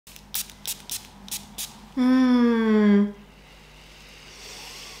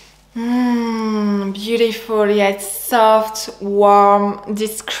Beautiful, yet soft, warm,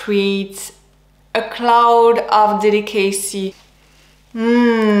 discreet, a cloud of delicacy.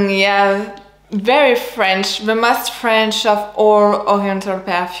 Yeah, very French, the most French of all oriental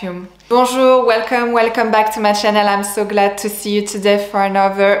perfume. Bonjour, welcome back to my channel. I'm so glad to see you today for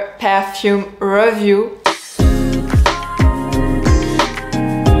another perfume review.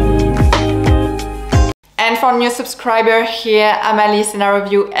 And for new subscriber here, I'm Alice and I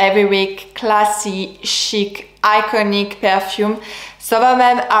review every week classy, chic, iconic perfume. Some of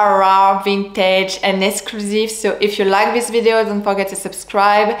them are rare, vintage and exclusive, so if you like this video, don't forget to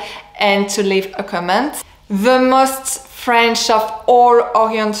subscribe and to leave a comment. The most French of all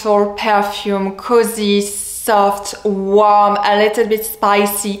oriental perfume, cozy, soft, warm, a little bit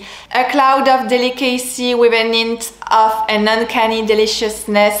spicy, a cloud of delicacy with a hint of an uncanny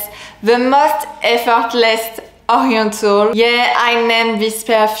deliciousness, the most effortless oriental. Yeah, I named this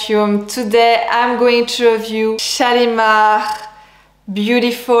perfume. Today I'm going to review Shalimar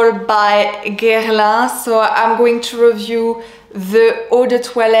Beautiful by Guerlain. So I'm going to review the eau de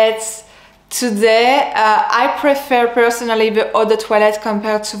toilette today. I prefer personally the eau de toilette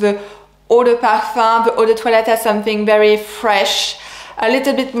compared to the eau de parfum. The eau de toilette has something very fresh, a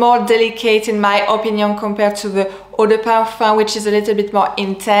little bit more delicate in my opinion compared to the eau de parfum, which is a little bit more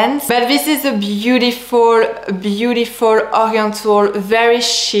intense. But this is a beautiful, beautiful oriental, very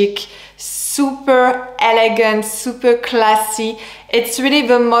chic, super elegant, super classy. It's really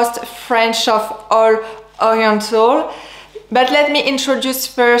the most French of all oriental. But let me introduce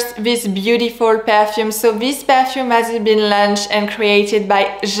first this beautiful perfume. So this perfume has been launched and created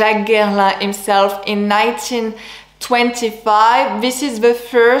by Jacques Guerlain himself in 1925. This is the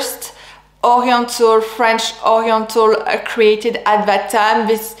first oriental, French oriental created at that time.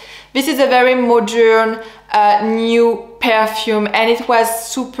 This is a very modern, new perfume, and it was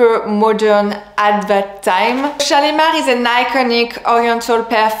super modern at that time. Shalimar is an iconic oriental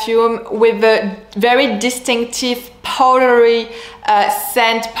perfume with a very distinctive powdery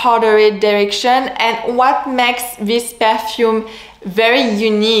scent, powdery direction, and what makes this perfume very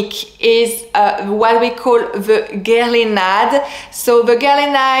unique is what we call the Guerlinade. So the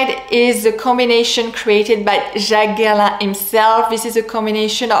Guerlinade is a combination created by Jacques Guerlain himself. This is a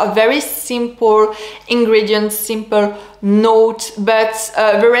combination of very simple ingredients, simple note, but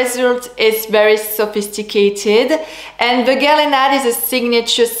the result is very sophisticated. And the Guerlinade is a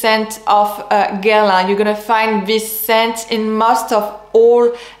signature scent of Guerlain. You're gonna find this scent in most of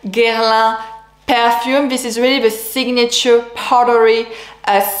all Guerlain perfume. This is really the signature powdery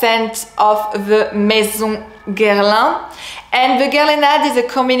scent of the Maison Guerlain. And the Guerlinade is a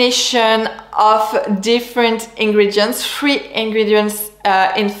combination of different ingredients, 3 ingredients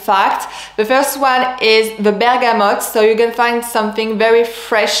in fact. The first one is the bergamot, so you can find something very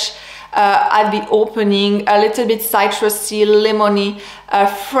fresh at the opening, a little bit citrusy, lemony,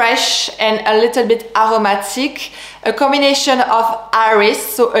 fresh and a little bit aromatic. A combination of iris,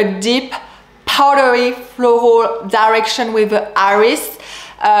 so a deep powdery floral direction with the iris,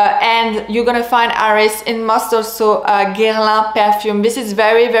 and you're gonna find iris in most also Guerlain perfume. This is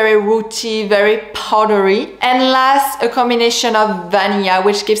very, very rooty, very powdery. And last, a combination of vanilla,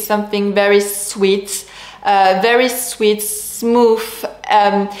 which gives something very sweet, smooth.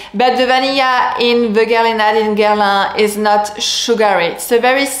 But the vanilla in the Guerlinade in Guerlain is not sugary. It's a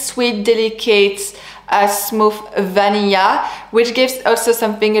very sweet, delicate, smooth vanilla, which gives also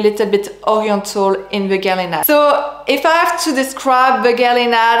something a little bit oriental in the Guerlinade. So if I have to describe the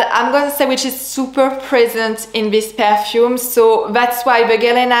Guerlinade, I'm going to say which is super present in this perfume. So that's why the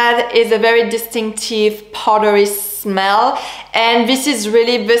Guerlinade is a very distinctive powdery smell, and this is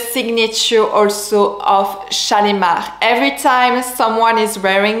really the signature also of Shalimar. Every time someone is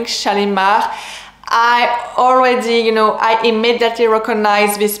wearing Shalimar, I already, I immediately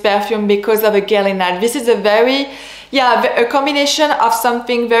recognize this perfume because of the Guerlinade. This is a very, a combination of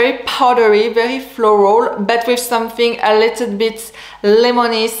something very powdery, very floral, but with something a little bit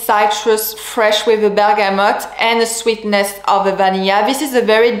lemony, citrus, fresh with the bergamot and the sweetness of the vanilla. This is a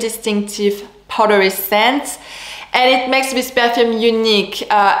very distinctive powdery scent, and it makes this perfume unique,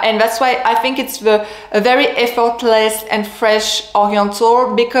 and that's why I think it's a very effortless and fresh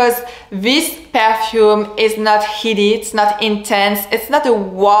oriental, because this perfume is not heady, it's not intense, it's not a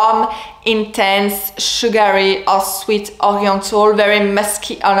warm, intense, sugary or sweet oriental, very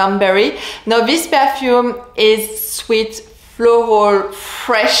musky or ambery. No, this perfume is sweet, floral,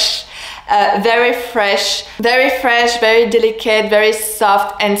 fresh, very fresh, very delicate, very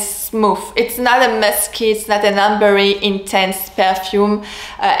soft and smooth. It's not a musky, it's not an ambery intense perfume,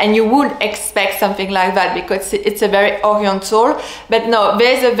 and you would expect something like that because it's a very oriental, but no,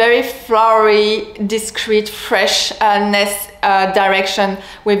 there's a very flowery, discreet freshness direction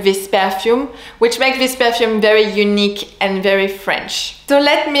with this perfume, which makes this perfume very unique and very French. So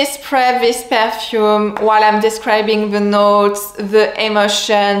let me spray this perfume while I'm describing the notes, the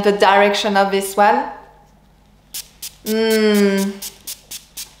emotion, the direction of this one.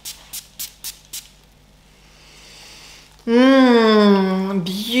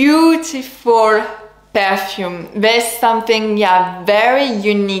 Beautiful perfume. There's something, yeah, very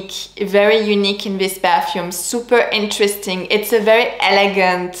unique in this perfume. Super interesting. It's a very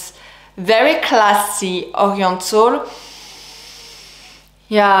elegant, very classy oriental.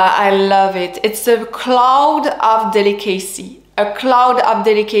 Yeah, I love it. It's a cloud of delicacy. A cloud of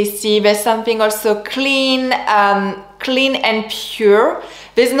delicacy. There's something also clean, clean and pure.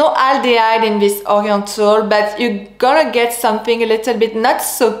 There's no aldehyde in this oriental, but you're gonna get something a little bit not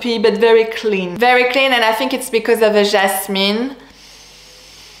soapy, but very clean. Very clean, and I think it's because of the jasmine.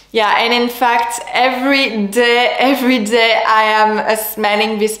 Yeah, and in fact, every day I am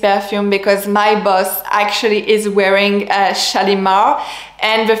smelling this perfume because my boss actually is wearing Shalimar.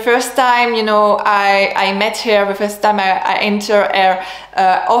 And the first time, you know, I met her, the first time I enter her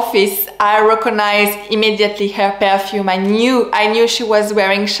office, I recognized immediately her perfume. I knew she was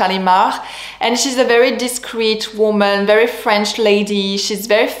wearing Shalimar. And she's a very discreet woman, very French lady. She's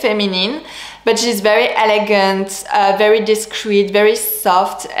very feminine, but she's very elegant, very discreet, very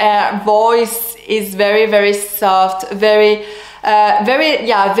soft. Her voice is very soft, very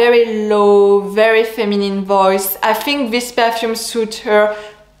low, very feminine voice. I think this perfume suits her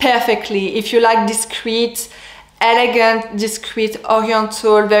perfectly. If you like discreet, elegant, discreet,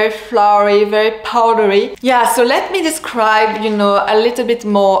 oriental, very flowery, very powdery. Yeah, so let me describe, you know, a little bit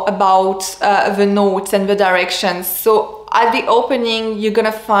more about the notes and the directions. So at the opening, you're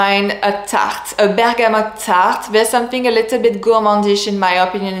gonna find a tart, a bergamot tart. There's something a little bit gourmandish in my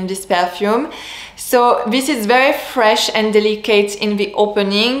opinion in this perfume. So this is very fresh and delicate in the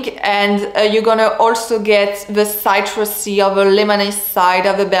opening, and you're gonna also get the citrusy or the lemony side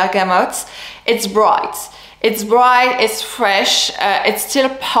of the bergamot. It's bright, it's fresh, it's still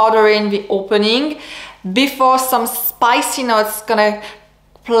powdery in the opening before some spicy notes gonna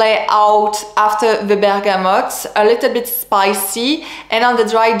play out after the bergamot, a little bit spicy, and on the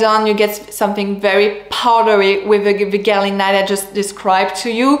dry down you get something very powdery with the Guerlinade I just described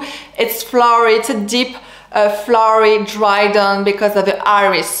to you. It's flowery, it's a deep flowery dry down because of the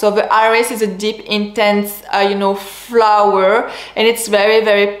iris. So the iris is a deep, intense, you know, flower, and it's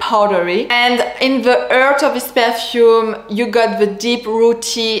very powdery. And in the earth of this perfume, you got the deep,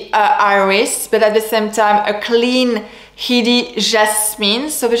 rooty iris, but at the same time a clean, heady jasmine.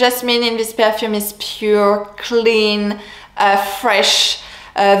 So the jasmine in this perfume is pure, clean, fresh,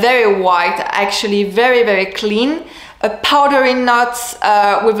 very white, actually very clean. A powdery nut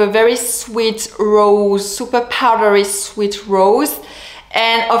with a very sweet rose, super powdery sweet rose,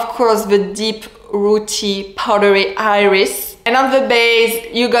 and of course the deep, rooty, powdery iris. And on the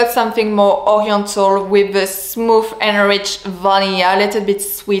base, you got something more oriental with the smooth and rich vanilla, a little bit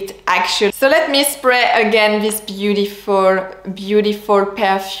sweet actually. So let me spray again this beautiful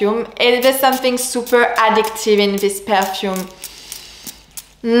perfume. There's something super addictive in this perfume.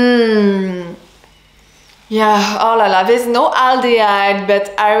 Yeah, oh la la, there's no aldehyde,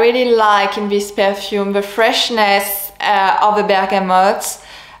 but I really like in this perfume the freshness of the bergamot,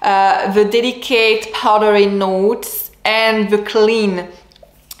 the delicate powdery notes, and the clean,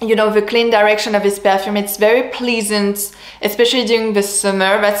 you know, the clean direction of this perfume. It's very pleasant, especially during the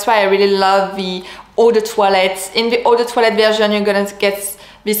summer. That's why I really love the eau de toilette. In the eau de toilette version, you're gonna get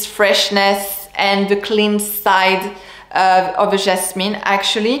this freshness and the clean side of the jasmine,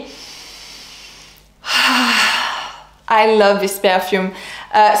 actually. I love this perfume.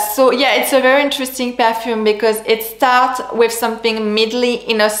 So yeah, it's a very interesting perfume because it starts with something midly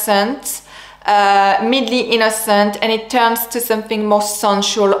innocent, and it turns to something more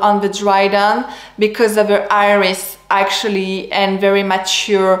sensual on the dry down because of the iris actually, and very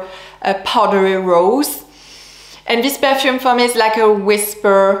mature powdery rose. And this perfume for me is like a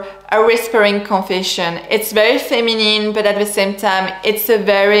whispering confession. It's very feminine, but at the same time, it's a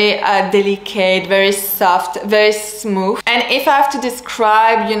very delicate, very soft, very smooth. And if I have to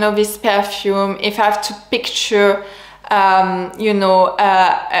describe, you know, this perfume, if I have to picture, you know,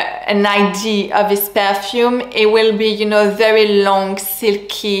 an idea of this perfume, it will be, you know, very long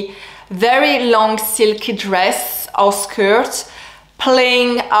silky dress or skirt,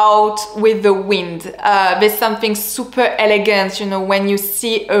 playing out with the wind. There's something super elegant, you know, when you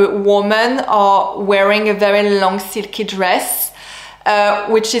see a woman or wearing a very long silky dress,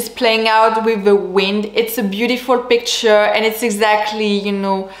 which is playing out with the wind. It's a beautiful picture, and it's exactly, you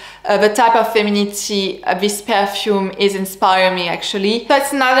know, the type of femininity this perfume is inspiring me, actually. So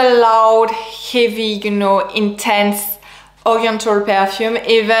it's not a loud, heavy, you know, intense oriental perfume.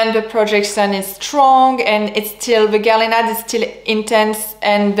 Even the projection is strong, and it's still, the Guerlinade is still intense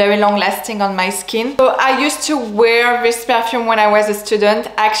and very long lasting on my skin. So I used to wear this perfume when I was a student.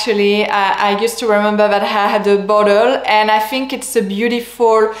 Actually, I used to remember that I had a bottle, and I think it's a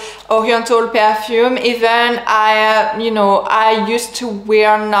beautiful oriental perfume. Even you know, I used to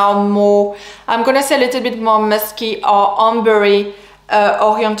wear now more, I'm gonna say a little bit more musky or ambery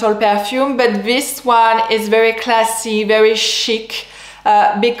oriental perfume, but this one is very classy, very chic,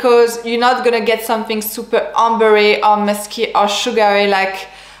 because you're not gonna get something super ambery or musky or sugary like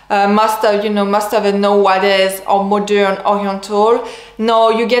most of the nowadays or modern oriental. No,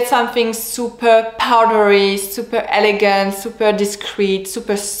 you get something super powdery, super elegant, super discreet,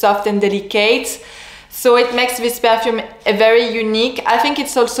 super soft and delicate. So it makes this perfume very unique. I think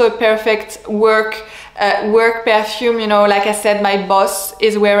it's also a perfect work perfume. You know, like I said, my boss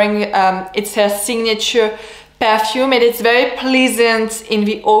is wearing, it's her signature perfume, and it's very pleasant in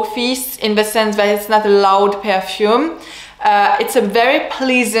the office, in the sense that it's not a loud perfume. It's a very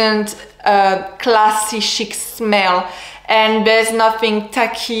pleasant, classy, chic smell, and there's nothing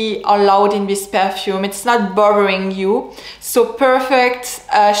tacky or loud in this perfume. It's not bothering you. So perfect,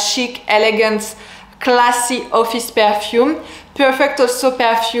 chic, elegant, classy office perfume. Perfect also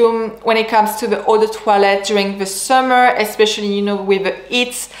perfume when it comes to the eau de toilette during the summer, especially, you know, with the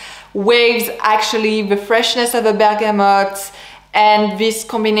heat waves, actually the freshness of the bergamot and this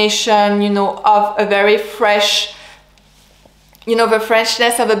combination, you know, of a very fresh, you know, the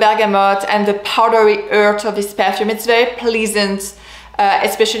freshness of the bergamot and the powdery earth of this perfume. It's very pleasant,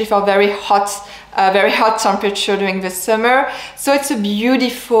 especially for very hot temperature during the summer. So it's a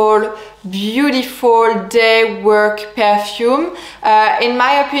beautiful, beautiful day work perfume. In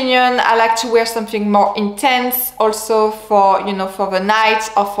my opinion, I like to wear something more intense also for, you know, for the night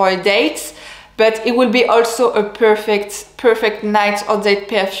or for a date. But it will be also a perfect night or date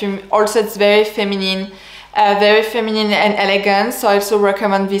perfume. Also, it's very feminine and elegant. So I also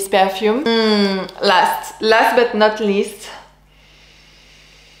recommend this perfume. Last but not least.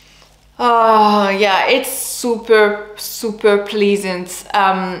 Oh yeah, it's super pleasant,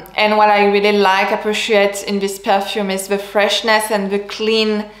 and what I really appreciate in this perfume is the freshness and the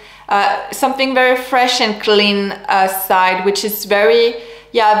clean, something very fresh and clean side, which is very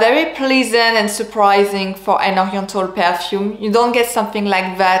pleasant and surprising for an oriental perfume. You don't get something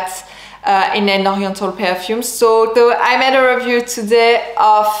like that in an oriental perfume. So I made a review today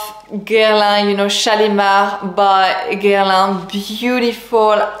of Guerlain, you know, Shalimar by Guerlain.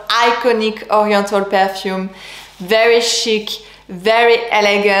 Beautiful, iconic oriental perfume, very chic, very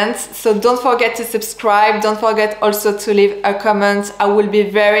elegant. So don't forget to subscribe. Don't forget also to leave a comment. I will be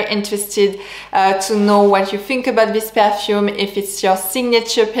very interested to know what you think about this perfume, if it's your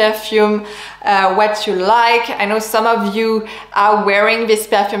signature perfume, what you like. I know some of you are wearing this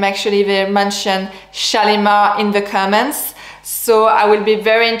perfume. Actually, they mentioned Shalimar in the comments. So I will be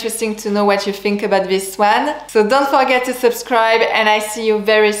very interesting to know what you think about this one. So don't forget to subscribe, and I see you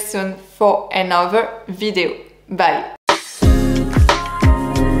very soon for another video. Bye!